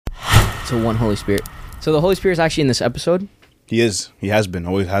to one Holy Spirit. So the Holy Spirit is actually in this episode. He is. He has been.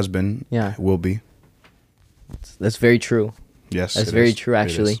 Always has been. Yeah. Will be. That's very true. Yes. That's very true,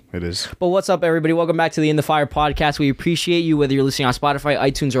 actually. It is. But what's up, everybody? Welcome back to the In the Fire podcast. We appreciate you, whether you're listening on Spotify,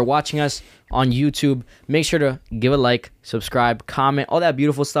 iTunes, or watching us on YouTube. Make sure to give a like, subscribe, comment, all that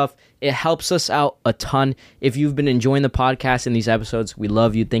beautiful stuff. It helps us out a ton. If you've been enjoying the podcast and these episodes, we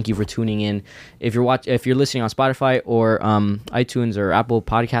love you. Thank you for tuning in. If you're listening on Spotify or iTunes or Apple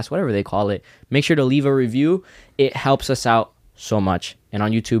Podcasts, whatever they call it, make sure to leave a review. It helps us out so much. And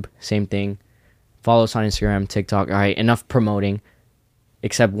on YouTube, same thing. Follow us on Instagram, TikTok. All right, enough promoting.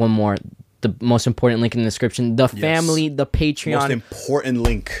 Except one more. The most important link in the description. The family, the Patreon. Most important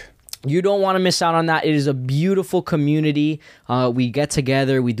link. You don't want to miss out on that. It is a beautiful community. We get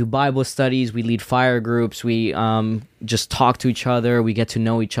together. We do Bible studies. We lead fire groups. We just talk to each other. We get to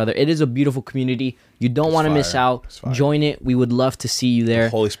know each other. It is a beautiful community. You don't want to miss out. Join it. We would love to see you there. The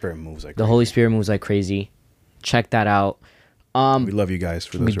Holy Spirit moves like crazy. The Holy Spirit moves like crazy. Check that out. We love you guys.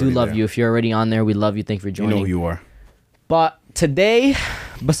 For those we do love you. If you're already on there, we love you. Thank you for joining. You know who you are. But today,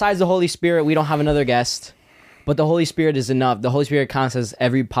 besides the Holy Spirit, we don't have another guest. But the Holy Spirit is enough. The Holy Spirit counts as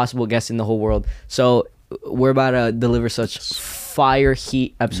every possible guest in the whole world. So we're about to deliver such fire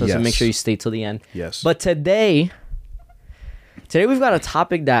heat episodes. Yes. So make sure you stay till the end. Yes. But today we've got a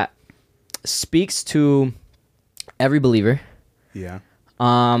topic that speaks to every believer. Yeah.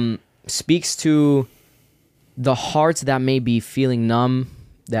 Speaks to the hearts that may be feeling numb,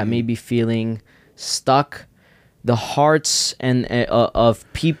 that may be feeling stuck, the hearts and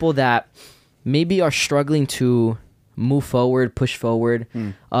of people that maybe are struggling to move forward, push forward,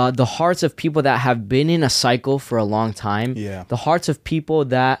 the hearts of people that have been in a cycle for a long time, the hearts of people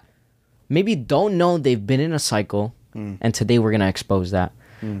that maybe don't know they've been in a cycle, and today we're going to expose that.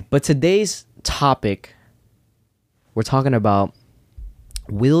 But today's topic, we're talking about,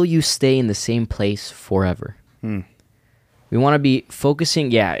 will you stay in the same place forever? We want to be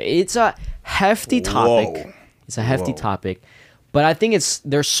focusing. Yeah, it's a hefty topic. Whoa. It's a hefty topic, but I think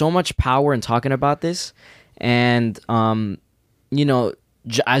there's so much power in talking about this. And you know,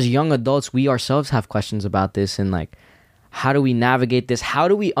 as young adults, we ourselves have questions about this, and like, how do we navigate this? How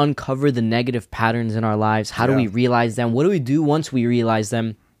do we uncover the negative patterns in our lives? How do we realize them? What do we do once we realize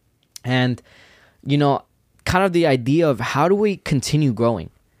them? And you know, kind of the idea of how do we continue growing?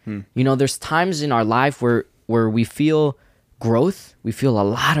 You know, there's times in our life where we feel growth, we feel a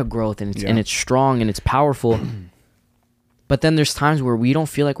lot of growth, and it's strong and it's powerful. But then there's times where we don't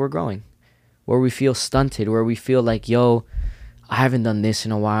feel like we're growing, where we feel stunted, where we feel like, yo, I haven't done this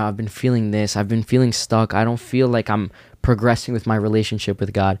in a while. I've been feeling this. I've been feeling stuck. I don't feel like I'm progressing with my relationship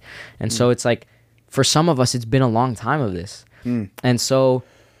with God. And so it's like, for some of us, it's been a long time of this. And so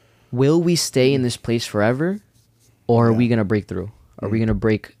will we stay in this place forever, or are we going to break through? Are we going to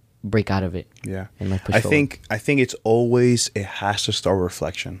break out of it? Yeah. And like push I forward? think it has to start with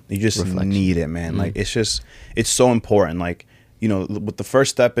reflection. You just need it, man. Like it's so important. Like, you know, with the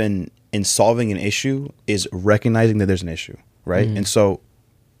first step in solving an issue is recognizing that there's an issue, right? And so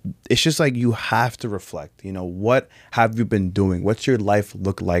it's just like, you have to reflect. You know, what have you been doing? What's your life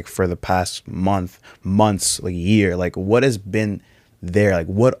look like for the past months, like year? Like, what has been there? Like,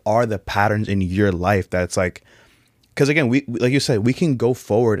 what are the patterns in your life that's like, because again, we like you said, we can go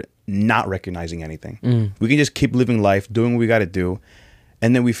forward not recognizing anything. We can just keep living life, doing what we got to do,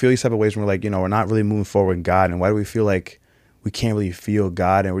 and then we feel these type of ways when we're like, you know, we're not really moving forward with God, and why do we feel like we can't really feel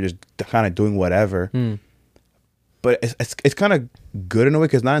God, and we're just kind of doing whatever? But it's kind of good in a way,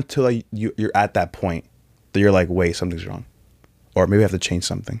 because not until like you're at that point that you're like, wait, something's wrong, or maybe I have to change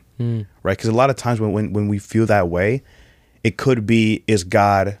something, right? Because a lot of times when we feel that way, it could be, is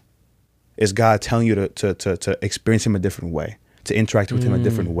God telling you to experience him a different way, to interact with him a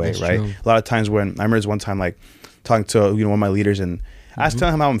different way, right? True. A lot of times when, I remember this one time, like talking to, you know, one of my leaders, and I was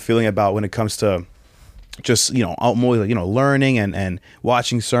telling him how I'm feeling about when it comes to just, you know, I'm always, you know, learning and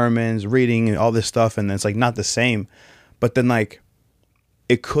watching sermons, reading and all this stuff. And it's like not the same, but then like,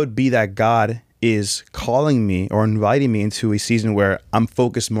 it could be that God is calling me or inviting me into a season where I'm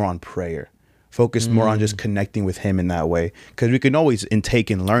focused more on prayer, focused more on just connecting with him in that way. Because we can always intake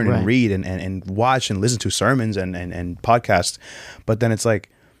and learn and read and watch and listen to sermons and podcasts. But then it's like,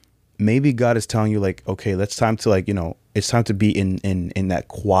 maybe God is telling you like, okay, it's time to like, you know, it's time to be in that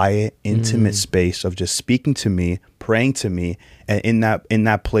quiet, intimate space of just speaking to me, praying to me. And in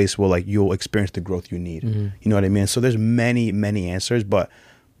that place where like you'll experience the growth you need. You know what I mean? So there's many, many answers, but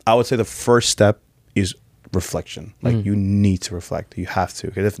I would say the first step is reflection. Like you need to reflect. You have to,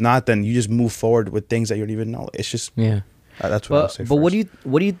 because if not, then you just move forward with things that you don't even know. It's just that's what I would say. But first.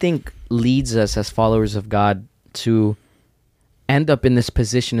 What do you think leads us as followers of God to end up in this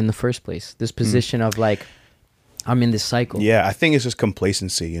position in the first place? This position of like, I'm in this cycle. Yeah, I think it's just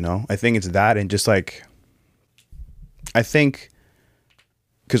complacency, you know? I think it's that, and just like, I think,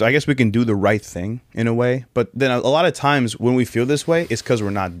 because I guess we can do the right thing in a way, but then a lot of times when we feel this way, it's because we're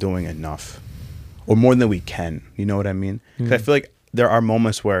not doing enough or more than we can. You know what I mean? 'Cause I feel like there are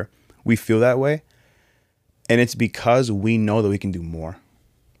moments where we feel that way, and it's because we know that we can do more.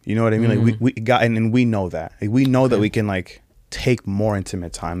 You know what I mean? Like we got, and we know that. Like, we know that we can like take more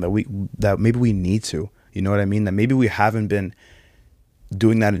intimate time, that maybe we need to. You know what I mean? That maybe we haven't been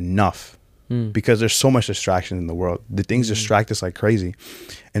doing that enough because there's so much distraction in the world. The things distract us like crazy.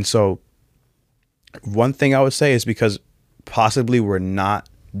 And so one thing I would say is because possibly we're not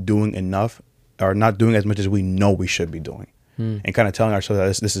doing enough or not doing as much as we know we should be doing, and kind of telling ourselves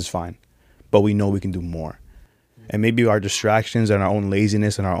that this is fine, but we know we can do more. And maybe our distractions and our own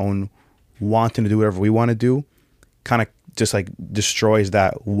laziness and our own wanting to do whatever we want to do kind of just like destroys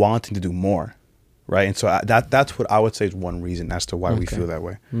that wanting to do more. Right. And so that's what I would say is one reason as to why we feel that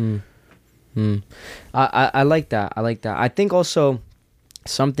way. I like that. I like that. I think also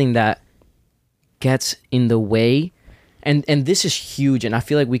something that gets in the way, and this is huge, and I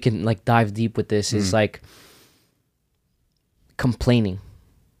feel like we can like dive deep with this, is like complaining.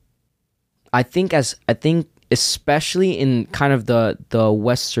 I think especially in kind of the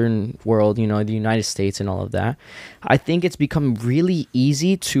Western world, you know, the United States and all of that, I think it's become really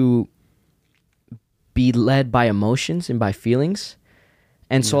easy to be led by emotions and by feelings.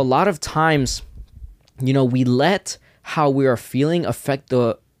 And so a lot of times, you know, we let how we are feeling affect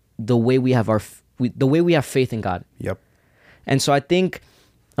the way we have the way we have faith in God. Yep. And so I think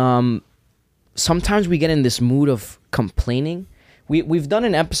sometimes we get in this mood of complaining. We've done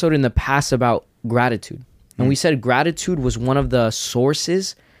an episode in the past about gratitude. And we said gratitude was one of the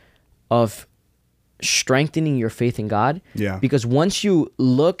sources of strengthening your faith in God. Yeah. Because once you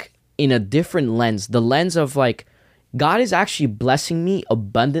look in a different lens, the lens of like, God is actually blessing me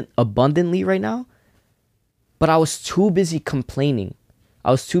abundantly right now, but I was too busy complaining.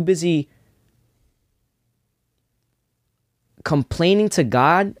 I was too busy complaining to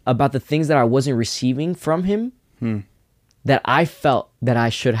God about the things that I wasn't receiving from him that I felt that I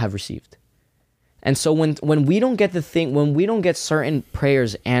should have received. And so when we don't get when we don't get certain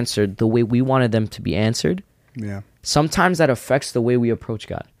prayers answered the way we wanted them to be answered, sometimes that affects the way we approach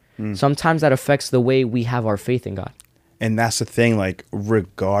God. Sometimes that affects the way we have our faith in God. And that's the thing, like,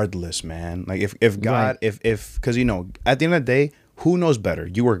 regardless, man. Like, if God, Right. if because, you know, at the end of the day, who knows better,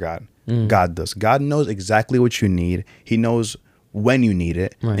 you or God? God does. God knows exactly what you need. He knows when you need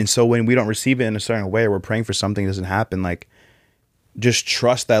it. Right. And so when we don't receive it in a certain way, or we're praying for something that doesn't happen, like, just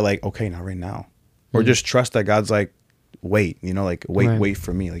trust that, like, okay, not right now. Or just trust that God's like, wait, you know, like, wait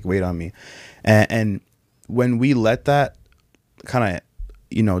for me, like, wait on me. And when we let that kind of,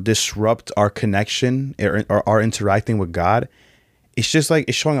 you know, disrupt our connection or our interacting with God, it's just like,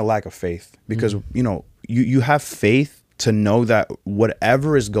 it's showing a lack of faith, because, you know, you have faith to know that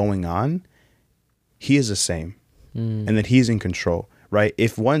whatever is going on, he is the same and that he's in control, right?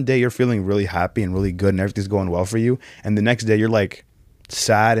 If one day you're feeling really happy and really good and everything's going well for you, and the next day you're like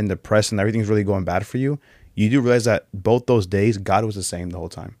sad and depressed and everything's really going bad for you, you do realize that both those days, God was the same the whole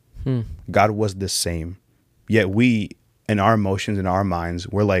time. God was the same. Yet we, in our emotions, in our minds,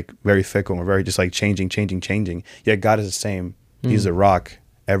 we're like very fickle. We're very just like changing. Yet God is the same. He's the rock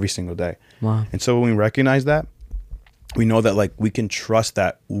every single day. Wow. And so when we recognize that, we know that like we can trust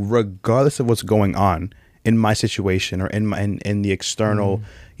that regardless of what's going on in my situation or in the external,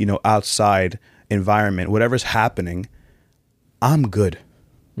 you know, outside environment, whatever's happening, I'm good.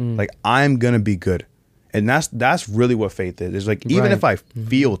 Like, I'm gonna be good. And that's really what faith is. It's like, even if I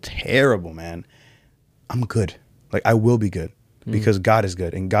feel terrible, man, I'm good. Like, I will be good because God is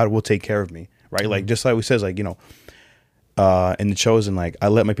good and God will take care of me, right? Like, just like we says, like, you know, in The Chosen, like, I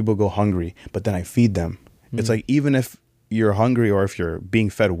let my people go hungry, but then I feed them. It's like, even if you're hungry or if you're being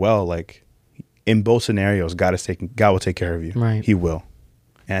fed well, like, in both scenarios, God will take care of you. Right. He will.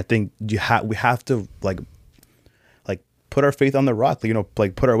 And I think we have to like put our faith on the rock, you know,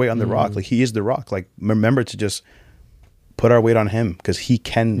 like put our weight on the rock. Like, he is the rock. Like, remember to just put our weight on him, because he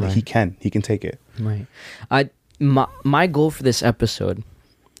can take it. Right. My goal for this episode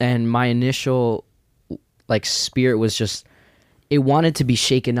and my initial like spirit was just, it wanted to be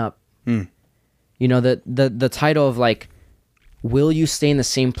shaken up. You know, the title of like, will you stay in the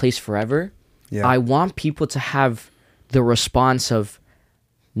same place forever? Yeah. I want people to have the response of,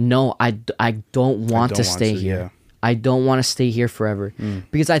 no, I don't want to stay here. Yeah. I don't want to stay here forever.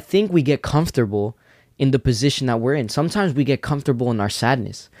 Because I think we get comfortable in the position that we're in. Sometimes we get comfortable in our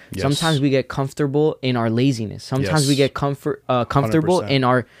sadness. Yes. Sometimes we get comfortable in our laziness. Sometimes we Yes. get comfortable 100%. in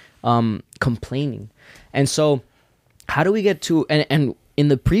our complaining. And so how do we get to, and in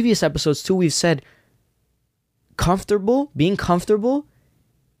the previous episodes too, we've said being comfortable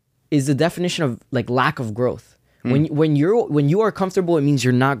is the definition of like lack of growth. When you are comfortable, it means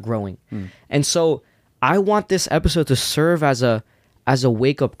you're not growing. And so I want this episode to serve as a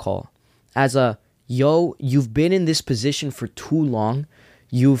wake up call, as a you've been in this position for too long,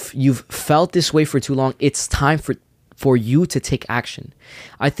 you've felt this way for too long. It's time for you to take action.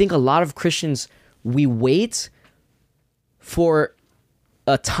 I think a lot of Christians, we wait for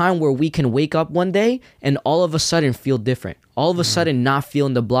a time where we can wake up one day and all of a sudden feel different. All of a sudden not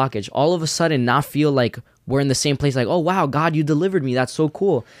feeling the blockage. All of a sudden not feel like we're in the same place. Like, oh wow, God, you delivered me. That's so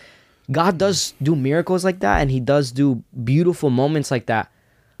cool. God does do miracles like that, and he does do beautiful moments like that.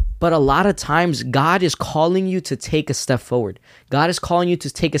 But a lot of times God is calling you to take a step forward. God is calling you to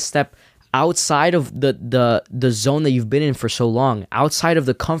take a step outside of the zone that you've been in for so long, outside of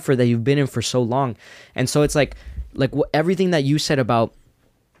the comfort that you've been in for so long. And so it's like everything that you said about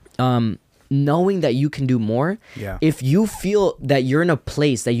knowing that you can do more. Yeah. If you feel that you're in a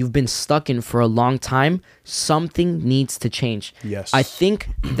place that you've been stuck in for a long time, something needs to change. Yes. I think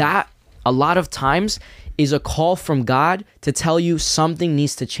that a lot of times is a call from God to tell you something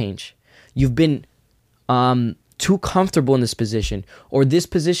needs to change. You've been too comfortable in this position, or this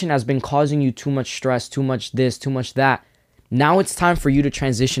position has been causing you too much stress, too much this, too much that. Now it's time for you to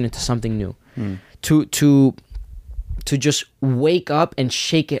transition into something new. To just wake up and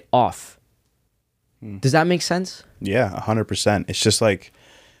shake it off. Does that make sense? Yeah, 100%. It's just like,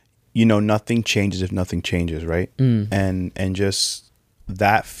 nothing changes if nothing changes, right? And just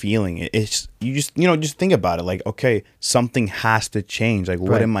that feeling, it's you just think about it, like, okay, something has to change. Like,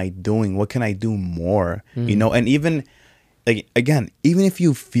 what am I doing? What can I do more? And even like, again, even if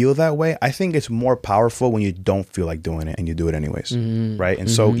you feel that way, I think it's more powerful when you don't feel like doing it and you do it anyways, right?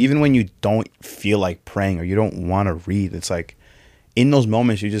 And so even when you don't feel like praying or you don't want to read, it's like in those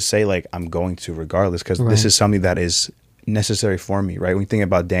moments you just say like, I'm going to regardless, because this is something that is necessary for me, right? When you think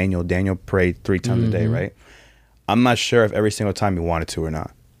about Daniel prayed 3 times a day, right? I'm not sure if every single time he wanted to or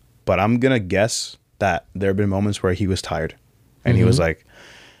not, but I'm gonna guess that there have been moments where he was tired and he was like,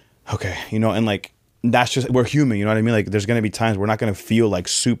 okay, and like, that's just, we're human, you know what I mean? Like, there's gonna be times we're not gonna feel like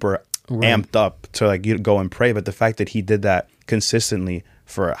super amped up to like go and pray, but the fact that he did that consistently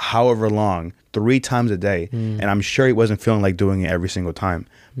for however long, 3 times a day, and I'm sure he wasn't feeling like doing it every single time,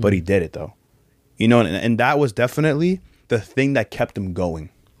 but he did it though, and that was definitely the thing that kept him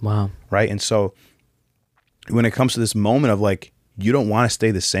going. Wow. Right. And so when it comes to this moment of like, you don't want to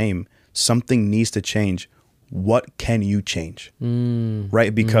stay the same, something needs to change. What can you change?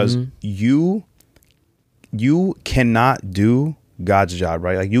 Right? Because you cannot do God's job,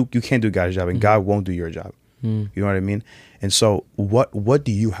 right? Like you can't do God's job, and God won't do your job. You know what I mean? And so what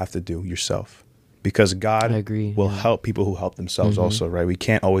do you have to do yourself? Because God will help people who help themselves also, right? We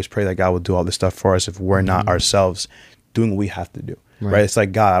can't always pray that God will do all this stuff for us if we're not ourselves doing what we have to do, right? It's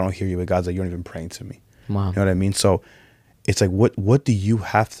like, God, I don't hear you, but God's like, you're not even praying to me. Wow. You know what I mean? So it's like, what do you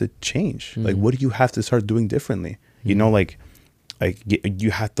have to change? Like, what do you have to start doing differently? Like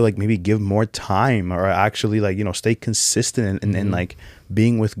you have to like maybe give more time, or actually like, stay consistent and like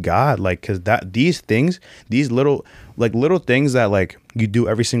being with God. Like, cause these little things that like you do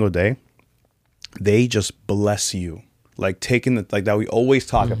every single day, they just bless you. Like taking that we always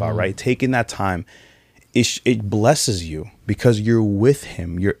talk about, right? Taking that time, it blesses you because you're with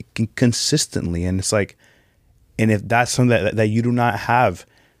him, you're consistently. And it's like, and if that's something that you do not have,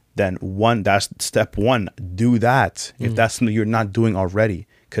 then that's step 1, do that. If that's something you're not doing already,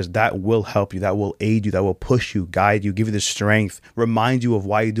 because that will help you, that will aid you, that will push you, guide you, give you the strength, remind you of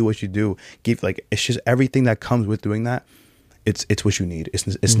why you do what you do. It's just everything that comes with doing that. It's what you need.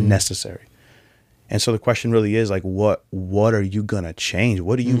 It's necessary. And so the question really is like, what are you gonna change?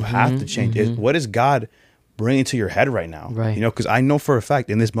 What do you have to change? What is God bringing to your head right now? Right. Because I know for a fact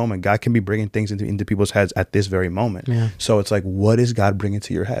in this moment, God can be bringing things into people's heads at this very moment. Yeah. So it's like, what is God bringing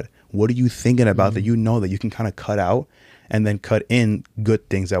to your head? What are you thinking about that that you can kind of cut out and then cut in good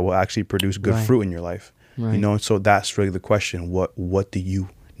things that will actually produce good fruit in your life? Right. And so that's really the question. What do you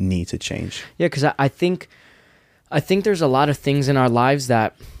need to change? Yeah, because I think there's a lot of things in our lives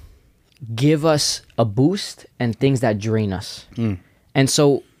that give us a boost and things that drain us. And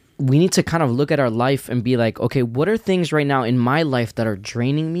so we need to kind of look at our life and be like, okay, what are things right now in my life that are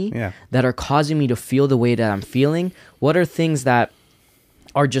draining me, that are causing me to feel the way that I'm feeling? What are things that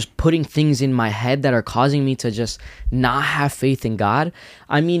are just putting things in my head that are causing me to just not have faith in God.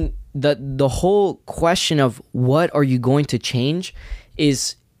 I mean, the whole question of what are you going to change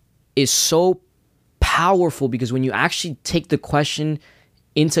is so powerful, because when you actually take the question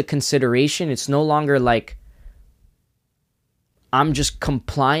into consideration, it's no longer like I'm just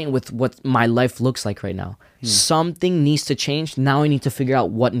complying with what my life looks like right now. Something needs to change. Now I need to figure out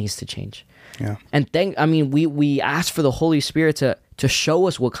what needs to change. Yeah. And we ask for the Holy Spirit to show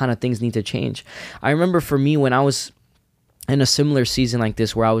us what kind of things need to change. I remember for me, when I was in a similar season like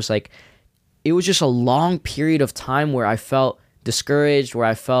this, where I was like, it was just a long period of time where I felt discouraged, where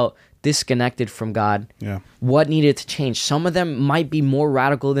I felt disconnected from God. Yeah. What needed to change? Some of them might be more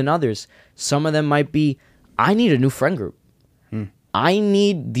radical than others. Some of them might be, I need a new friend group. I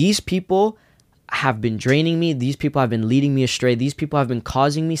need, these people have been draining me. These people have been leading me astray. These people have been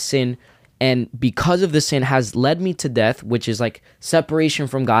causing me sin. And because of the sin has led me to death, which is like separation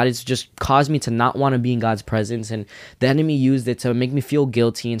from God. It's just caused me to not want to be in God's presence. And the enemy used it to make me feel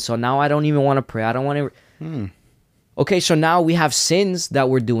guilty. And so now I don't even want to pray. I don't want to. Okay, so now we have sins that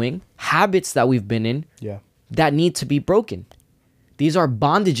we're doing, habits that we've been in, that need to be broken. These are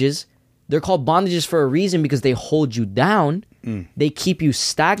bondages. They're called bondages for a reason, because they hold you down. They keep you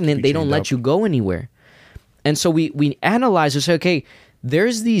stagnant. They don't let you go anywhere. And so we analyze and say, okay,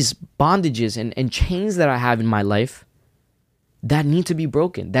 there's these bondages and chains that I have in my life that need to be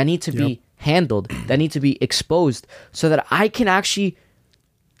broken, that need to be handled, that need to be exposed, so that I can actually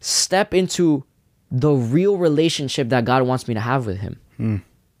step into the real relationship that God wants me to have with him.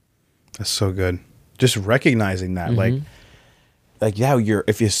 That's so good. Just recognizing that, like yeah,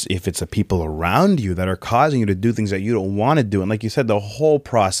 if it's the people around you that are causing you to do things that you don't want to do, and like you said, the whole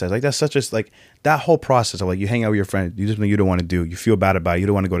process, like that's such a, like that whole process of like you hang out with your friend, you do something you don't want to do, you feel bad about it, you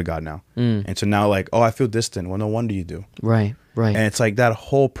don't want to go to God now, and so now like, oh, I feel distant. Well, no wonder you do. Right. And it's like that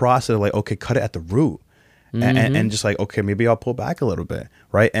whole process of like, okay, cut it at the root, and just like, okay, maybe I'll pull back a little bit,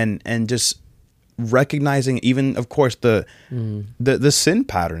 right, and just recognizing, even of course the sin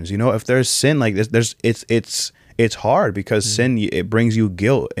patterns, you know, if there's sin like this, it's hard, because sin, it brings you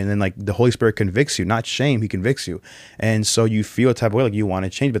guilt, and then like the Holy Spirit convicts you, not shame, he convicts you, and so you feel a type of way, like you want to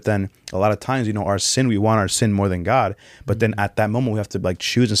change, but then a lot of times, you know, we want our sin more than God, but then at that moment we have to like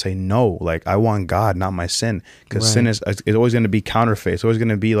choose and say, no, like I want God, not my sin, because sin is always going to be counterfeit. It's always going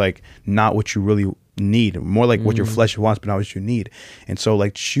to be like not what you really need, more like what your flesh wants, but not what you need. And so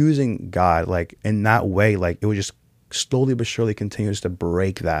like choosing God, like in that way, like it would just slowly but surely continues to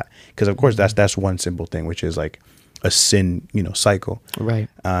break that, because of course that's one simple thing, which is like a sin, you know, cycle, right?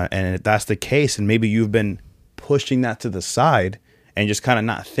 And if that's the case, and maybe you've been pushing that to the side and just kind of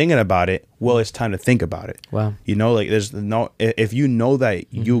not thinking about it, well, it's time to think about it. Wow. You know, like there's no, if you know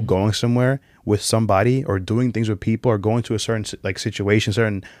that you going somewhere with somebody or doing things with people or going to a certain like situation,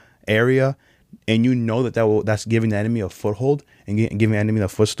 certain area, and you know that's giving the enemy a foothold and giving the enemy a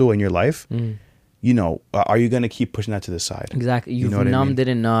footstool in your life, you know, are you going to keep pushing that to the side? Exactly. You've numbed it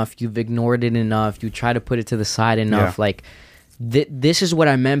enough. You've ignored it enough. You try to put it to the side enough. Yeah. Like, this is what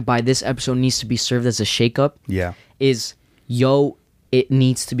I meant by this episode needs to be served as a shakeup. Yeah. It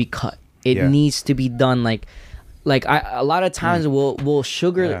needs to be cut. It needs to be done. Like a lot of times we'll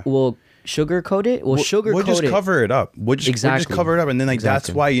sugarcoat it. We'll just cover it up. We'll just cover it up, and then like that's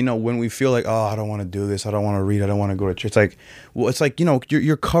why, you know, when we feel like, oh, I don't want to do this, I don't want to read, I don't want to go to church. It's like, well, it's like, you know,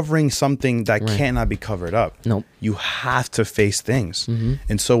 you're covering something that cannot be covered up. Nope. You have to face things,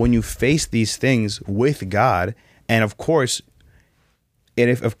 and so when you face these things with God, and of course.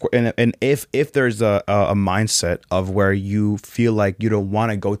 And if there's a mindset of where you feel like you don't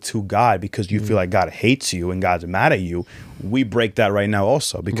want to go to God because you feel like God hates you and God's mad at you, we break that right now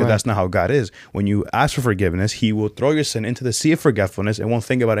also, because that's not how God is. When you ask for forgiveness, he will throw your sin into the sea of forgetfulness and won't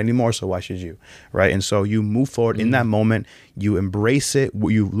think about it anymore, so why should you? Right? And so you move forward in that moment, you embrace it,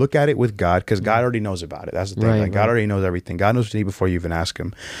 you look at it with God, because God already knows about it. That's the thing. God already knows everything. God knows what you need before you even ask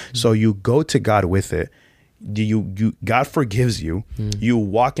him. So you go to God with it. God forgives you. You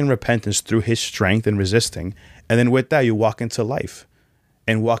walk in repentance through his strength and resisting, and then with that you walk into life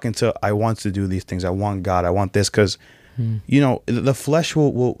and walk into, I want to do these things, I want God, I want this, because you know the flesh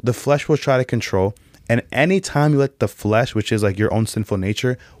will try to control, and anytime you let the flesh, which is like your own sinful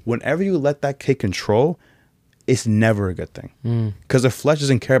nature, whenever you let that take control, it's never a good thing, because the flesh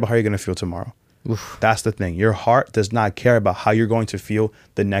doesn't care about how you're going to feel tomorrow. Oof. That's the thing. Your heart does not care about how you're going to feel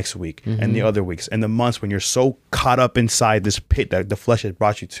the next week and the other weeks and the months, when you're so caught up inside this pit that the flesh has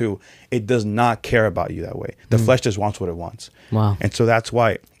brought you to. It does not care about you that way. The flesh just wants what it wants. Wow. And so that's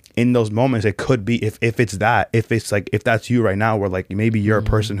why in those moments, it could be, if it's like, if that's you right now, where like maybe you're a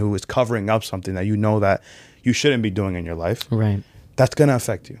person who is covering up something that you know that you shouldn't be doing in your life. Right. that's gonna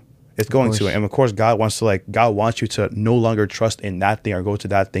affect you. It's going to, and of course, God wants you to no longer trust in that thing or go to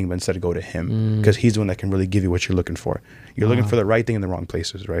that thing, but instead go to Him, because He's the one that can really give you what you're looking for. You're looking for the right thing in the wrong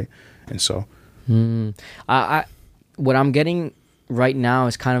places, right? And so, I what I'm getting right now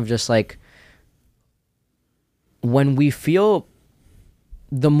is kind of just like, when we feel,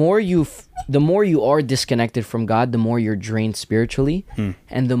 the more you are disconnected from God, the more you're drained spiritually,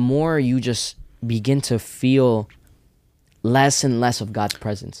 and the more you just begin to feel less and less of God's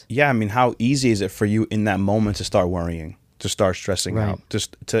presence. Yeah, I mean, how easy is it for you in that moment to start worrying, to start stressing out,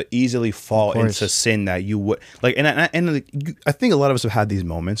 just to easily fall into sin that you would like? And I think a lot of us have had these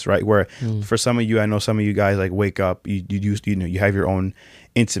moments, right? Where for some of you, I know some of you guys like wake up, you have your own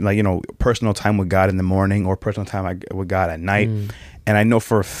intimate, like, you know, personal time with God in the morning or personal time with God at night. And I know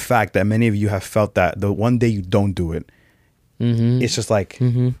for a fact that many of you have felt that the one day you don't do it, it's just like,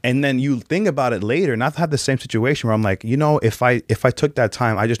 and then you think about it later, and I've had the same situation where I'm like, you know, if I took that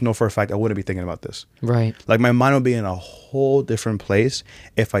time, I just know for a fact I wouldn't be thinking about this. Right. Like my mind would be in a whole different place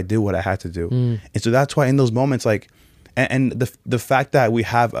if I did what I had to do. And so that's why in those moments, like, and the fact that we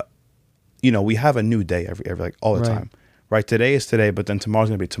have, we have a new day every like all the time, right? Today is today, but then tomorrow's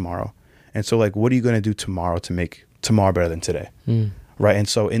going to be tomorrow. And so like, what are you going to do tomorrow to make tomorrow better than today? Right. And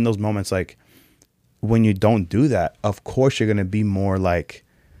so in those moments, like, when you don't do that, of course you're going to be more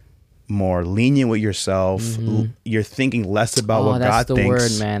lenient with yourself. You're thinking less about what God thinks.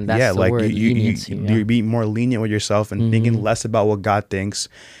 That's the word, man. That's the word. You're being more lenient with yourself and thinking less about what God thinks.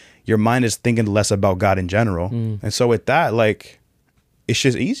 Your mind is thinking less about God in general. And so with that, like, it's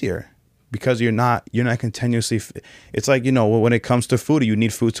just easier, because you're not continuously. It's like, when it comes to food, you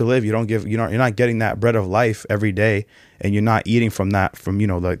need food to live. You're not getting that bread of life every day, and you're not eating from like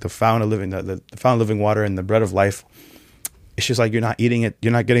the fountain of living, the fountain of living water and the bread of life. It's just like you're not eating it.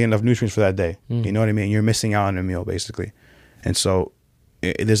 You're not getting enough nutrients for that day. You know what I mean? You're missing out on a meal, basically. And so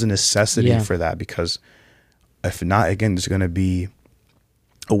there's a necessity for that, because if not, again, there's going to be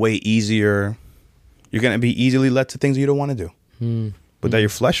a way easier. You're going to be easily led to things you don't want to do. But that your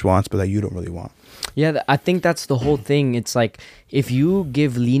flesh wants, but that you don't really want. Yeah, I think that's the whole thing. It's like, if you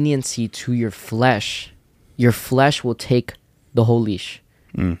give leniency to your flesh will take the whole leash.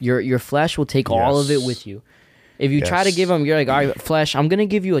 Your flesh will take all of it with you. If you try to give him, you're like, all right, flesh, I'm gonna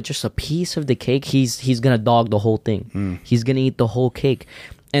give you just a piece of the cake. He's gonna dog the whole thing. He's gonna eat the whole cake.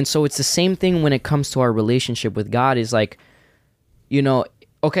 And so it's the same thing when it comes to our relationship with God. Is like,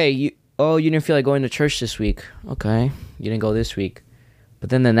 okay, you didn't feel like going to church this week. Okay, you didn't go this week. But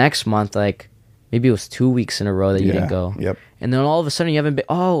then the next month, like, maybe it was 2 weeks in a row that you didn't go. Yep. And then all of a sudden you haven't been,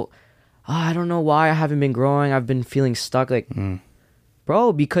 I don't know why I haven't been growing. I've been feeling stuck. Like,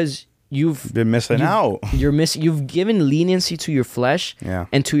 bro, because you've been missing out. You've given leniency to your flesh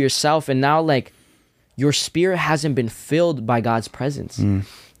and to yourself. And now, like, your spirit hasn't been filled by God's presence.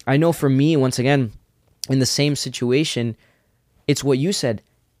 I know for me, once again, in the same situation, it's what you said.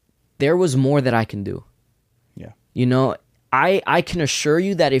 There was more that I can do. Yeah. I can assure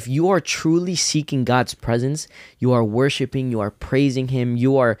you that if you are truly seeking God's presence, you are worshiping, you are praising Him,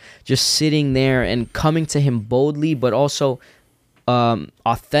 you are just sitting there and coming to Him boldly, but also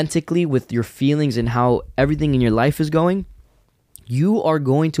authentically with your feelings and how everything in your life is going, you are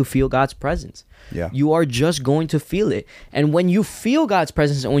going to feel God's presence. Yeah. You are just going to feel it. And when you feel God's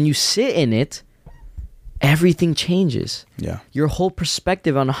presence and when you sit in it, everything changes. Yeah. Your whole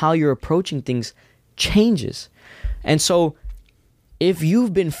perspective on how you're approaching things changes. And so if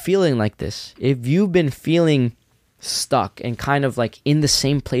you've been feeling like this, if you've been feeling stuck and kind of like in the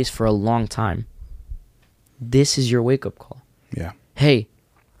same place for a long time, this is your wake-up call. Yeah. Hey,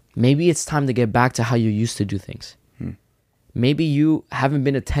 maybe it's time to get back to how you used to do things. Maybe you haven't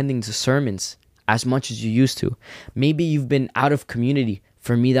been attending to sermons as much as you used to. Maybe you've been out of community.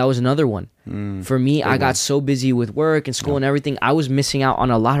 For me, that was another one. For me, I got so busy with work and school and everything, I was missing out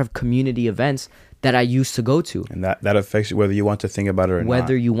on a lot of community events that I used to go to. And that affects you whether you want to think about it or not.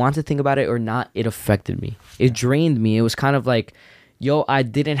 Whether you want to think about it or not, it affected me. It drained me. It was kind of like, I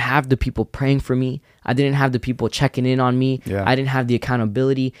didn't have the people praying for me. I didn't have the people checking in on me. Yeah. I didn't have the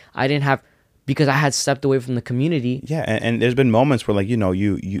accountability. Because I had stepped away from the community. Yeah, and there's been moments where, like,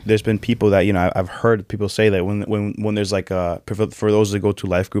 there's been people that, I've heard people say that when there's like for those that go to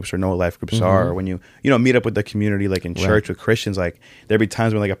life groups or know what life groups are, or when you meet up with the community, like in church with Christians, like there'd be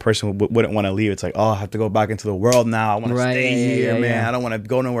times when like a person wouldn't want to leave. It's like, I have to go back into the world now. I want to stay here, man. I don't want to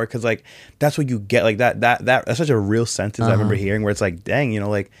go nowhere, because like that's what you get. Like that's such a real sentence I remember hearing, where it's like, dang,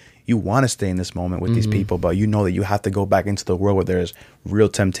 like, you want to stay in this moment with these people, but you know that you have to go back into the world where there's real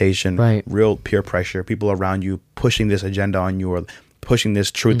temptation, real peer pressure, people around you pushing this agenda on you, or pushing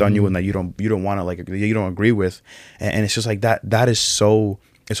this truth on you and that you don't want to, like, you don't agree with, and it's just like that is so,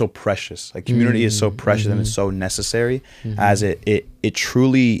 it's so precious. Like, community is so precious and it's so necessary, as it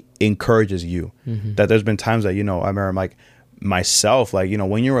truly encourages you. That there's been times that, you know, I remember, like, myself, like, you know,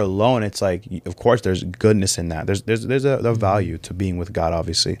 when you're alone, it's like, of course there's goodness in that, there's a value to being with God,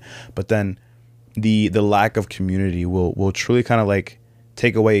 obviously, but then the lack of community will truly kind of like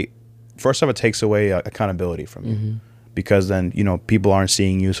take away, first off, it takes away accountability from you, because then, you know, people aren't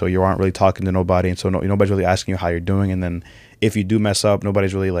seeing you, so you aren't really talking to nobody, and so nobody's really asking you how you're doing, and then if you do mess up,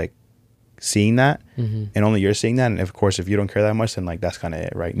 nobody's really like seeing that, and only you're seeing that, and of course if you don't care that much, then like that's kind of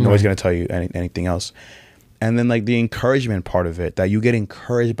it, right? Nobody's gonna tell you anything else. And then, like, the encouragement part of it, that you get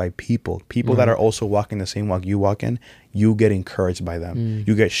encouraged by people that are also walking the same walk you walk in. You get encouraged by them.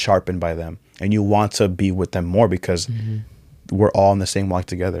 You get sharpened by them, and you want to be with them more, because we're all in the same walk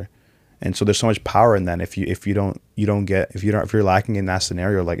together. And so there's so much power in that. If you're lacking in that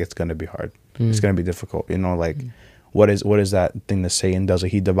scenario, like, it's gonna be hard. It's gonna be difficult. You know, like, what is that thing that Satan does?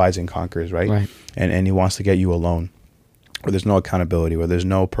 Like, he divides and conquers, right? And he wants to get you alone, where there's no accountability, where there's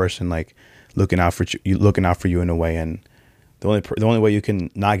no person like looking out for you in a way. And the only way you can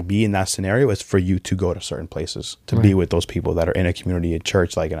not be in that scenario is for you to go to certain places, to be with those people that are in a community, a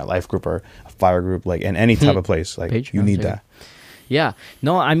church, like in a life group or a fire group, like in any type of place. Like, Patreon, you need that. Yeah.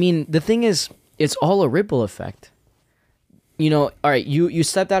 No, I mean, the thing is, it's all a ripple effect. You know, all right, you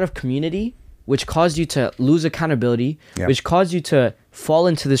stepped out of community, which caused you to lose accountability, which caused you to fall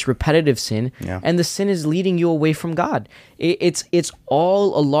into this repetitive sin, and the sin is leading you away from God. It's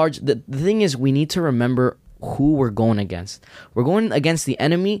all a large... The thing is, we need to remember who we're going against. We're going against the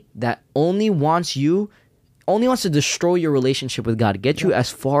enemy that only wants to destroy your relationship with God, get you as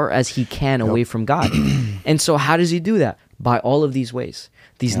far as he can away from God. And so how does he do that? By all of these ways.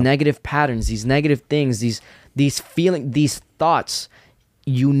 These negative patterns, these negative things, these feelings, these thoughts.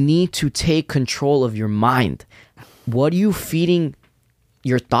 You need to take control of your mind. What are you feeding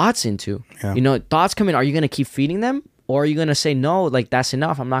your thoughts into? You know, thoughts come in. Are you going to keep feeding them? Or are you going to say, no, like, that's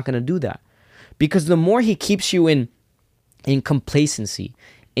enough, I'm not going to do that? Because the more he keeps you in complacency,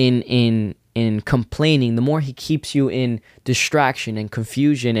 in complaining, the more he keeps you in distraction and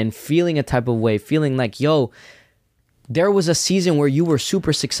confusion and feeling a type of way, feeling like, yo, there was a season where you were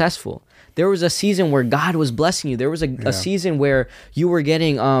super successful. There was a season where God was blessing you. There was a season where you were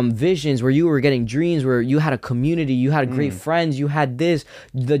getting visions, where you were getting dreams, where you had a community, you had great friends, you had this,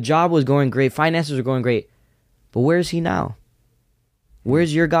 the job was going great, finances were going great. But where's he now?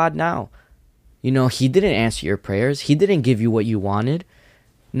 Where's your God now? You know, he didn't answer your prayers. He didn't give you what you wanted.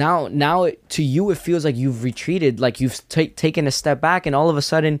 Now to you, it feels like you've retreated, like you've taken a step back, and all of a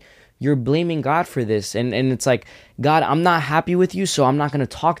sudden you're blaming God for this. And it's like, God, I'm not happy with you, so I'm not going to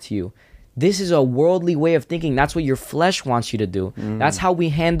talk to you. This is a worldly way of thinking. That's what your flesh wants you to do. That's how we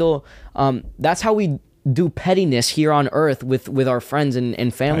handle, that's how we do pettiness here on earth with our friends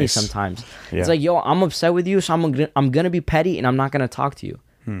and family sometimes. It's like, yo, I'm upset with you, so I'm gonna be petty and I'm not gonna talk to you.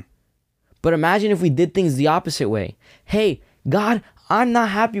 But imagine if we did things the opposite way. Hey, God, I'm not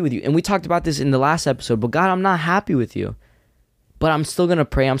happy with you. And we talked about this in the last episode, but God, I'm not happy with you. But I'm still gonna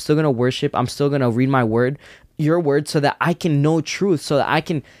pray, I'm still gonna worship, I'm still gonna read my word, your word, so that I can know truth, so that I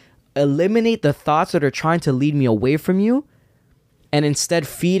can eliminate the thoughts that are trying to lead me away from you, and instead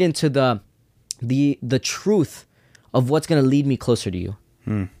feed into the truth of what's going to lead me closer to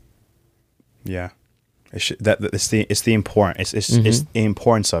you. Yeah, it's the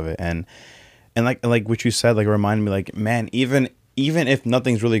importance of it, and like what you said, like, reminded me, like, man, even if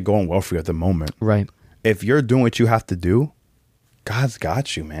nothing's really going well for you at the moment, right? If you're doing what you have to do, God's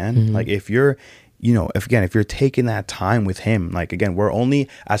got you, man. Like, if you're, you know, if you're taking that time with him, like, again, we're only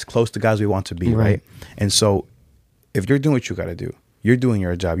as close to God as we want to be, right? And so if you're doing what you got to do, you're doing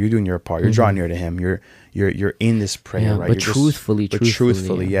your job, you're doing your part, you're drawing near to him, you're in this prayer, right? But truthfully,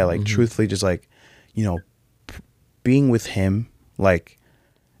 truthfully, just like, you know, being with him, like,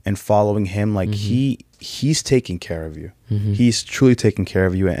 and following him, like, he's taking care of you. He's truly taking care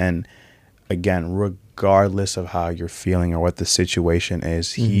of you. And again, regardless of how you're feeling or what the situation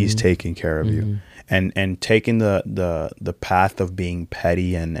is, he's taking care of you. And taking the path of being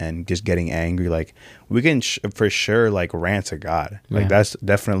petty and just getting angry, like, we can for sure, like, rant to God. Like, that's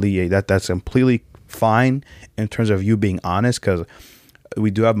definitely that's completely fine in terms of you being honest, because we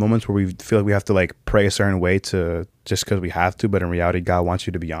do have moments where we feel like we have to, like, pray a certain way to just because we have to, but in reality, God wants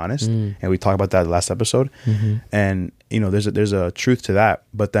you to be honest. And we talked about that last episode. And, you know, there's a truth to that.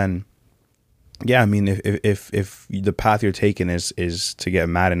 But then, yeah, I mean, if the path you're taking is to get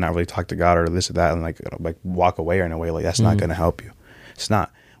mad and not really talk to God or this or that, and like walk away or in a way, like, that's not going to help you. It's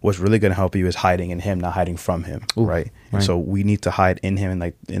not. what's really going to help you is hiding in him, not hiding from him. Ooh, right. And so we need to hide in him. And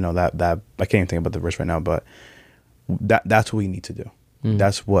like, you know, that I can't even think about the verse right now, but that's what we need to do.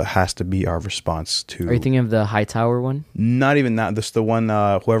 That's what has to be our response to. Are you thinking of the high tower one? Not even that. This the one,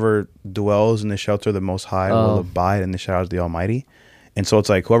 whoever dwells in the shelter of the Most High will abide in the shadows of the Almighty. And so it's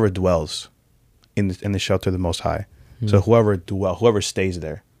like whoever dwells in the shelter of the Most High. So whoever stays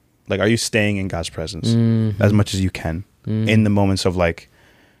there. Like, are you staying in God's presence as much as you can in the moments of like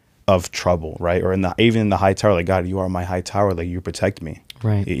of trouble, right? Or even in the high tower, like, God, you are my high tower. Like, you protect me,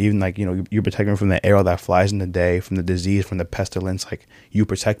 right? Even like, you know, you protect me from the arrow that flies in the day, from the disease, from the pestilence. Like, you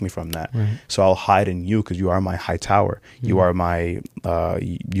protect me from that. Right. So I'll hide in you because you are my high tower. You are my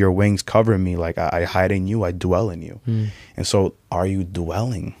your wings cover me. Like, I hide in you. I dwell in you. And so, are you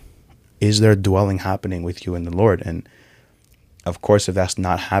dwelling? Is there dwelling happening with you in the Lord? And of course, if that's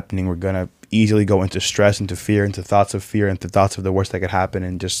not happening, we're going to easily go into stress, into fear, into thoughts of fear, into thoughts of the worst that could happen.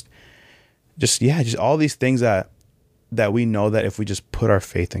 And just all these things that we know that if we just put our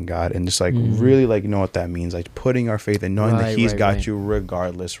faith in God and just like really like know what that means, like putting our faith in knowing that he's got you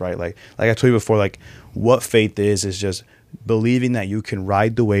regardless, right? Like I told you before, like what faith is just believing that you can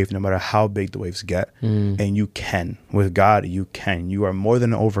ride the wave no matter how big the waves get. And you can. With God, you can. You are more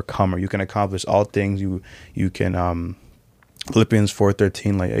than an overcomer. You can accomplish all things. You can Philippians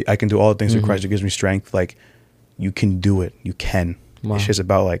 4:13, like I can do all things through Christ who gives me strength. Like, you can do it. You can. Wow. It's just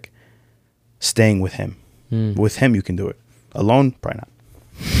about like staying with him. With him, you can do it. Alone, probably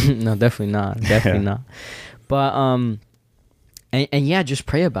not. No, definitely not. Definitely not. But and yeah, just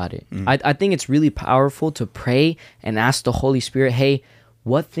pray about it. I think it's really powerful to pray and ask the Holy Spirit, hey,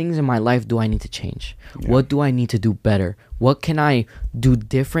 what things in my life do I need to change? What do I need to do better? What can I do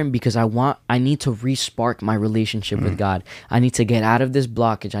different? Because I need to re-spark my relationship with God. I need to get out of this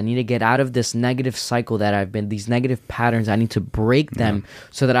blockage. I need to get out of this negative cycle that I've been, these negative patterns. I need to break them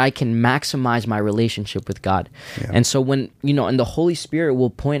so that I can maximize my relationship with God. And so when, you know, and the Holy Spirit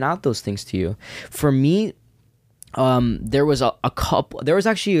will point out those things to you. For me, there was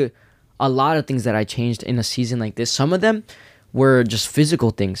actually a lot of things that I changed in a season like this. Some of them were just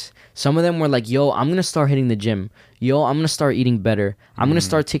physical things. Some of them were like, yo, I'm gonna start hitting the gym. Yo, I'm gonna start eating better. I'm gonna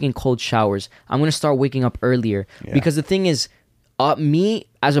start taking cold showers. I'm gonna start waking up earlier. Because the thing is, me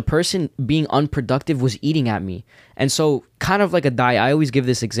as a person being unproductive was eating at me. And so kind of like a diet, I always give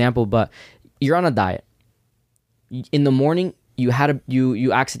this example, but you're on a diet. In the morning, you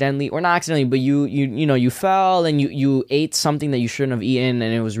accidentally, or not accidentally, but you fell and you ate something that you shouldn't have eaten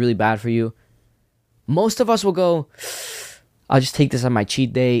and it was really bad for you. Most of us will go, I'll just take this on my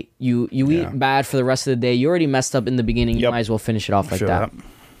cheat day. You eat bad for the rest of the day. You already messed up in the beginning. You might as well finish it off like that.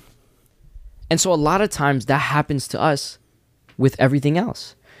 And so a lot of times that happens to us with everything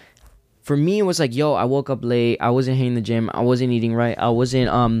else. For me, it was like, yo, I woke up late. I wasn't hitting the gym. I wasn't eating right. I wasn't,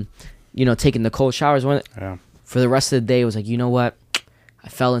 taking the cold showers. For the rest of the day, it was like, you know what? I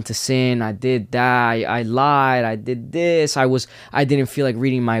fell into sin. I did that. I lied. I did this. I didn't feel like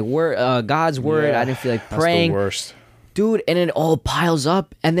reading my word, God's word. I didn't feel like praying. That's the worst. Dude, and it all piles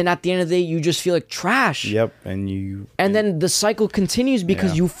up, and then at the end of the day, you just feel like trash. Yep, and then the cycle continues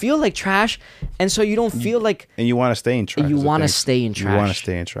because you feel like trash, and so you don't feel like. And you want to stay in trash. You want to stay in trash. You want to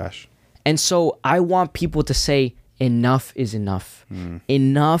stay in trash. And so I want people to say, enough is enough.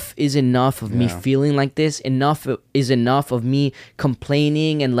 Enough is enough of me feeling like this. Enough is enough of me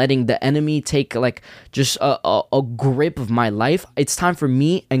complaining and letting the enemy take like just a grip of my life. It's time for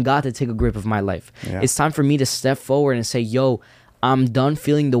me and God to take a grip of my life. It's time for me to step forward and say, yo, I'm done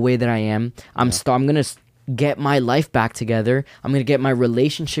feeling the way that I am. I'm going to get my life back together. I'm going to get my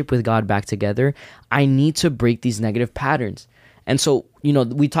relationship with God back together. I need to break these negative patterns. And so,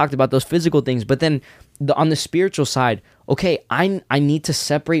 we talked about those physical things, but then on the spiritual side, okay, I need to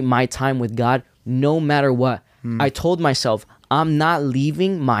separate my time with God no matter what. I told myself, I'm not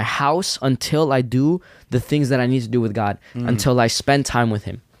leaving my house until I do the things that I need to do with God, until I spend time with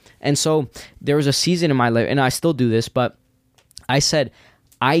him. And so there was a season in my life, and I still do this, but I said,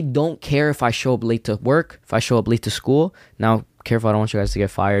 I don't care if I show up late to work, if I show up late to school. Now, careful, I don't want you guys to get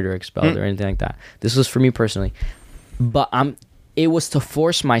fired or expelled or anything like that. This was for me personally. But it was to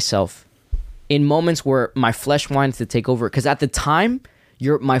force myself in moments where my flesh wanted to take over. Because at the time,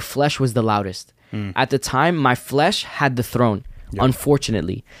 my flesh was the loudest. At the time, my flesh had the throne,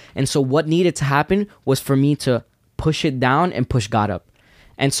 unfortunately. And so what needed to happen was for me to push it down and push God up.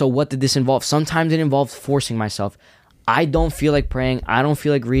 And so what did this involve? Sometimes it involved forcing myself. I don't feel like praying. I don't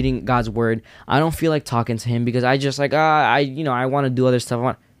feel like reading God's word. I don't feel like talking to him because I just like, I want to do other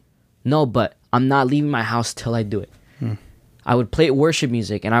stuff. No, but I'm not leaving my house till I do it. I would play worship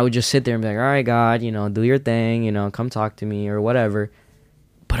music and I would just sit there and be like, all right, God, do your thing, come talk to me or whatever.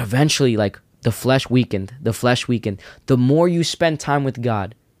 But eventually, like, the flesh weakened. The more you spend time with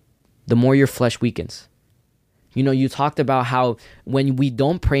God, the more your flesh weakens. You know, you talked about how when we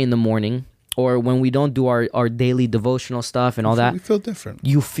don't pray in the morning, or when we don't do our daily devotional stuff and all that, we feel different.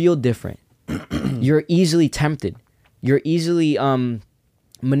 You feel different. You're easily tempted. You're easily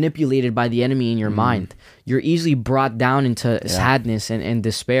manipulated by the enemy in your mind. You're easily brought down into sadness and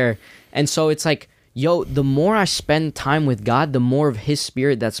despair. And so it's like, yo, the more I spend time with God, the more of his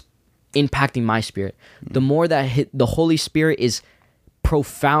spirit that's impacting my spirit. The more that the Holy Spirit is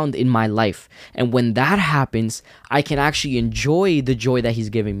profound in my life. And when that happens, I can actually enjoy the joy that he's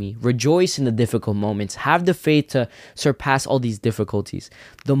giving me, rejoice in the difficult moments, have the faith to surpass all these difficulties.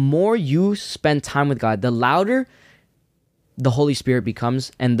 The more you spend time with God, the louder the Holy Spirit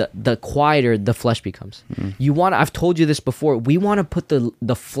becomes, and the quieter the flesh becomes. I've told you this before, we want to put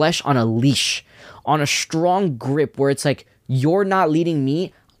the flesh on a leash, on a strong grip, where it's like, you're not leading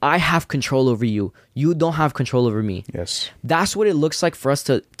me, I have control over you. You don't have control over me. Yes. That's what it looks like for us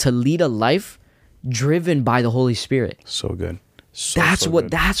to lead a life driven by the Holy Spirit. So good. That's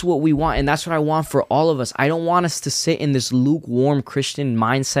what we want, and that's what I want for all of us. I don't want us to sit in this lukewarm Christian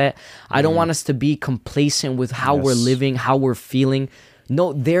mindset. I don't want us to be complacent with how we're living, how we're feeling.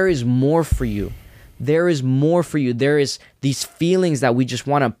 No, there is more for you. There is more for you. There is these feelings that we just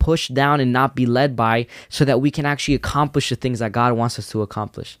want to push down and not be led by, so that we can actually accomplish the things that God wants us to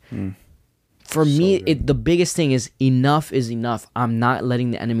accomplish. For me, the biggest thing is enough is enough. I'm not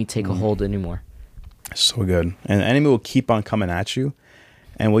letting the enemy take a hold anymore. So good. And the enemy will keep on coming at you.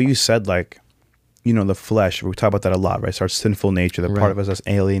 And what you said, like, you know, the flesh, we talk about that a lot, right? It's our sinful nature, the part of us that's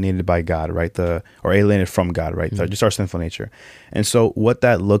alienated by God, right? Or alienated from God, right? Just our sinful nature. And so what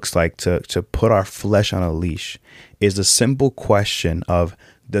that looks like to put our flesh on a leash is the simple question of,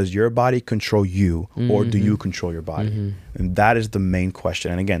 does your body control you, or do you control your body? And that is the main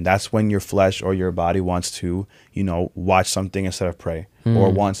question. And again, that's when your flesh or your body wants to, you know, watch something instead of pray, or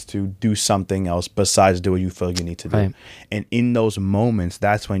wants to do something else besides do what you feel you need to do. Right. And in those moments,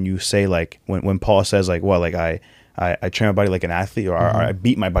 that's when you say, like, when Paul says, like, well, like, I train my body like an athlete, or I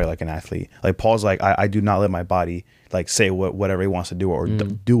beat my body like an athlete. Like, Paul's like, I do not let my body, like, say whatever he wants to do, or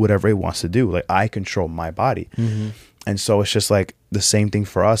do whatever he wants to do. Like, I control my body. And so it's just like the same thing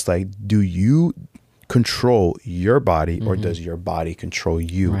for us. Like, do you control your body, or does your body control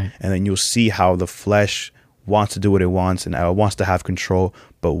you? Right. And then you'll see how the flesh wants to do what it wants, and wants to have control,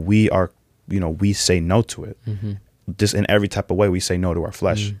 but we say no to it. Just in every type of way, we say no to our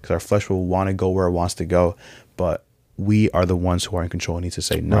flesh, because our flesh will want to go where it wants to go, but we are the ones who are in control and need to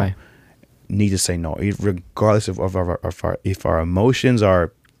say no. Right. Need to say no, regardless of if our emotions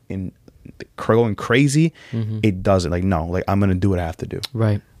are going crazy. It doesn't, like, no, like, I'm gonna do what I have to do,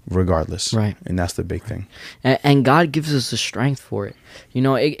 right, regardless, right? And that's the big thing. And God gives us the strength for it. You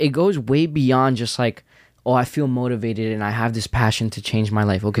know, it goes way beyond just like, oh, I feel motivated and I have this passion to change my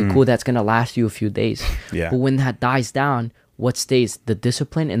life. Okay, cool, that's gonna last you a few days. But when that dies down, what stays? The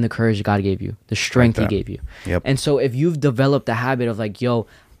discipline and the courage God gave you, the strength he gave you. And so if you've developed the habit of, like, yo,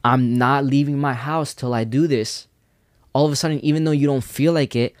 I'm not leaving my house till I do this, all of a sudden, even though you don't feel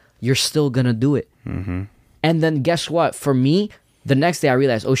like it, you're still gonna do it. And then guess what? For me, the next day I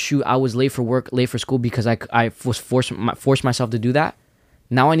realized, oh shoot, I was late for work, late for school, because I was forced myself to do that.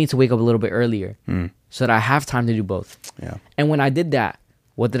 Now I need to wake up a little bit earlier so that I have time to do both. And when I did that,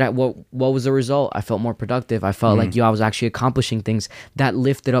 what was the result? I felt more productive. I felt like, yo, I was actually accomplishing things that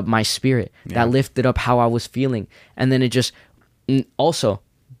lifted up my spirit, that lifted up how I was feeling. And then it just also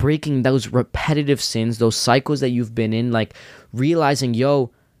breaking those repetitive sins, those cycles that you've been in, like realizing,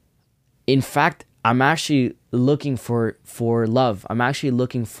 yo, in fact, I'm actually looking for love. I'm actually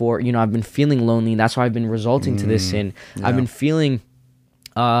looking for, you know, I've been feeling lonely. That's why I've been resulting to this sin. I've been feeling,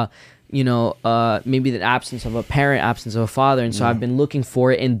 maybe the absence of a parent, absence of a father. And so I've been looking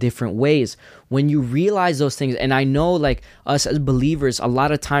for it in different ways. When you realize those things, and I know, like, us as believers, a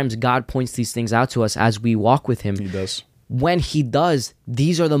lot of times God points these things out to us as we walk with him. He does. When he does,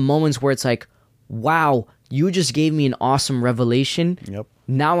 these are the moments where it's like, wow, you just gave me an awesome revelation.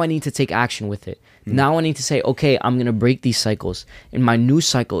 Now I need to take action with it. Now I need to say, okay, I'm going to break these cycles. And my new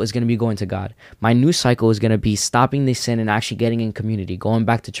cycle is going to be going to God. My new cycle is going to be stopping this sin and actually getting in community, going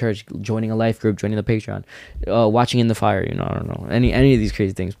back to church, joining a life group, joining the Patreon, watching In the Fire, you know, I don't know, any of these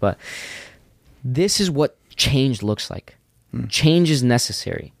crazy things. But this is what change looks like. Change is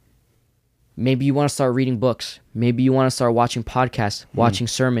necessary. Maybe you want to start reading books. Maybe you want to start watching podcasts, watching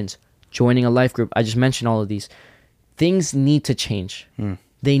sermons, joining a life group. I just mentioned all of these. Things need to change.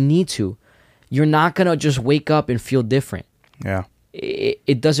 They need to. You're not going to just wake up and feel different.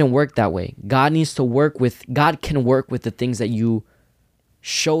 It doesn't work that way. God can work with the things that you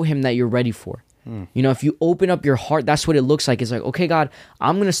show him that you're ready for. You know, if you open up your heart, that's what it looks like. It's like, okay, God,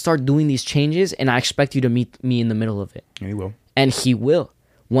 I'm going to start doing these changes, and I expect you to meet me in the middle of it. And he will. And he will.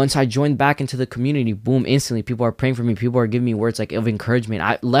 Once I joined back into the community, boom, instantly, people are praying for me. People are giving me words like of encouragement.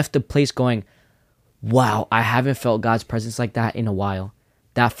 I left the place going, wow, I haven't felt God's presence like that in a while.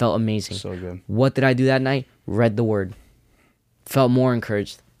 That felt amazing. So good. What did I do that night? Read the word. Felt more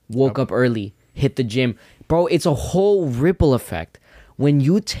encouraged. Woke up early. Hit the gym. Bro, it's a whole ripple effect. When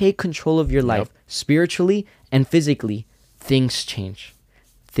you take control of your life, spiritually and physically, things change.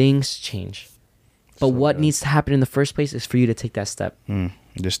 Things change. But so what needs to happen in the first place is for you to take that step.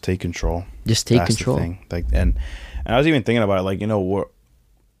 Just take control. Just take control. The thing. Like, and I was even thinking about it, like, you know,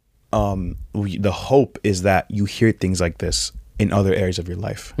 the hope is that you hear things like this in other areas of your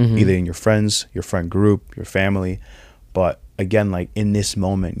life, either in your friends, your friend group, your family. But again, like in this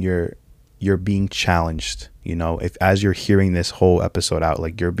moment, you're being challenged. You know, if as you're hearing this whole episode out,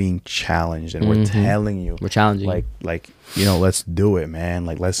 like you're being challenged, and we're telling you, we're challenging, like you know, let's do it, man.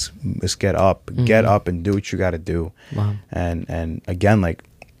 Like let's get up and do what you got to do. Wow. And again, like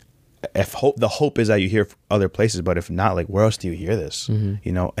if the hope is that you hear other places, but if not, like where else do you hear this?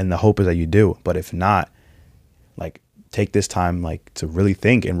 You know, and the hope is that you do, but if not, like take this time like to really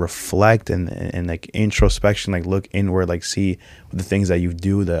think and reflect and like introspection, like look inward, like see the things that you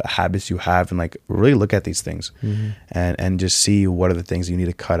do, the habits you have, and like really look at these things and just see what are the things you need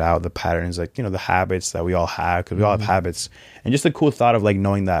to cut out, the patterns, like, you know, the habits that we all have, because we all have habits. And just the cool thought of like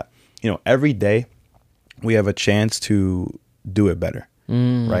knowing that, you know, every day we have a chance to do it better.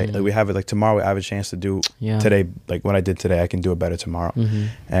 Right, like we have it, like tomorrow I have a chance to do today, like what I did today I can do it better tomorrow.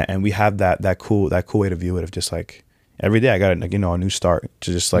 And we have that cool way to view it, of just like every day I got, like, you know, a new start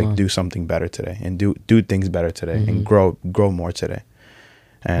to just like do something better today, and do things better today, and grow more today.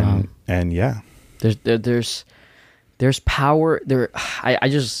 And and yeah, there's power there.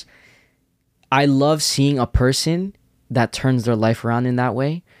 I love seeing a person that turns their life around in that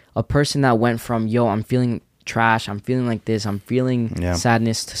way. A person that went from, yo, I'm feeling trash, I'm feeling like this, I'm feeling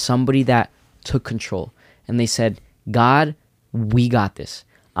sadness, to somebody that took control and they said, God, we got this.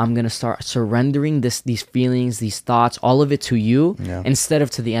 I'm going to start surrendering these feelings, these thoughts, all of it to you instead of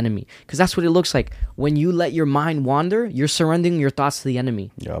to the enemy. Because that's what it looks like. When you let your mind wander, you're surrendering your thoughts to the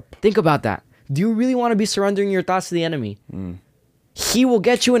enemy. Yep. Think about that. Do you really want to be surrendering your thoughts to the enemy? He will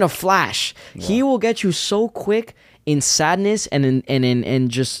get you in a flash. He will get you so quick in sadness and in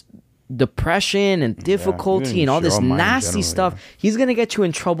just depression and difficulty and all this nasty stuff. He's going to get you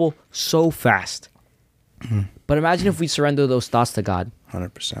in trouble so fast. But imagine if we surrender those thoughts to God.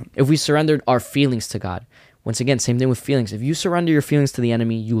 100%. If we surrendered our feelings to God. Once again, same thing with feelings. If you surrender your feelings to the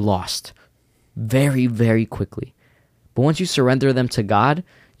enemy, you lost very, very quickly. But once you surrender them to God,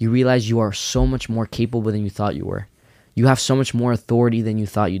 you realize you are so much more capable than you thought you were. You have so much more authority than you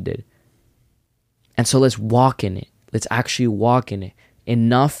thought you did. And so let's walk in it. Let's actually walk in it.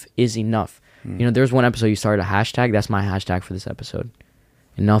 Enough is enough. You know, there's one episode you started a hashtag. That's my hashtag for this episode.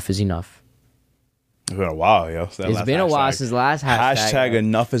 Enough is enough. It's been a while, yo. It's been a while since the last hashtag. Hashtag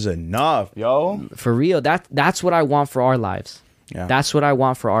enough is enough, yo. For real, that's what I want for our lives. Yeah. That's what I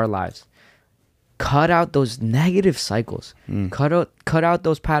want for our lives. Cut out those negative cycles. Cut out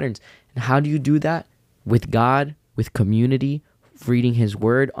those patterns. And how do you do that? With God, with community, reading His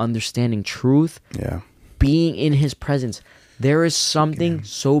Word, understanding truth, being in His presence. There is something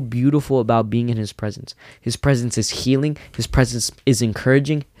so beautiful about being in His presence. His presence is healing. His presence is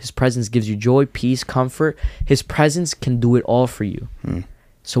encouraging. His presence gives you joy, peace, comfort. His presence can do it all for you.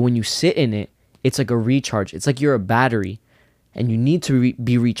 So when you sit in it, it's like a recharge. It's like you're a battery, and you need to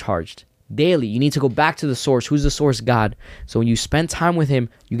be recharged daily. You need to go back to the source. Who's the source? God. So when you spend time with Him,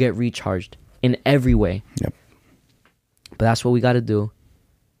 you get recharged in every way. Yep. But that's what we got to do.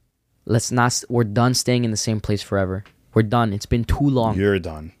 We're done staying in the same place forever. We're done. It's been too long. You're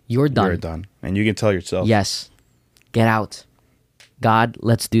done. You're done. You're done. And you can tell yourself. Yes. Get out. God,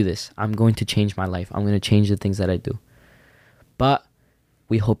 let's do this. I'm going to change my life. I'm going to change the things that I do. But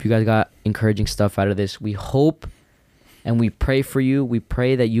we hope you guys got encouraging stuff out of this. We hope and we pray for you. We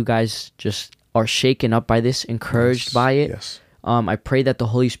pray that you guys just are shaken up by this, encouraged by it. Yes. I pray that the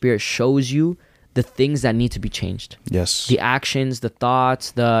Holy Spirit shows you the things that need to be changed. Yes. The actions, the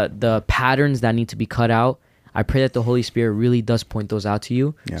thoughts, the patterns that need to be cut out. I pray that the Holy Spirit really does point those out to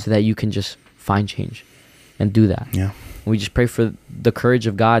you so that you can just find change and do that. Yeah. We just pray for the courage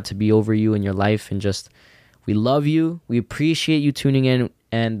of God to be over you in your life, and just, we love you. We appreciate you tuning in.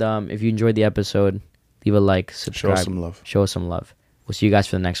 And if you enjoyed the episode, leave a like, subscribe. Show us some love. Show us some love. We'll see you guys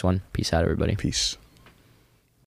for the next one. Peace out, everybody. Peace.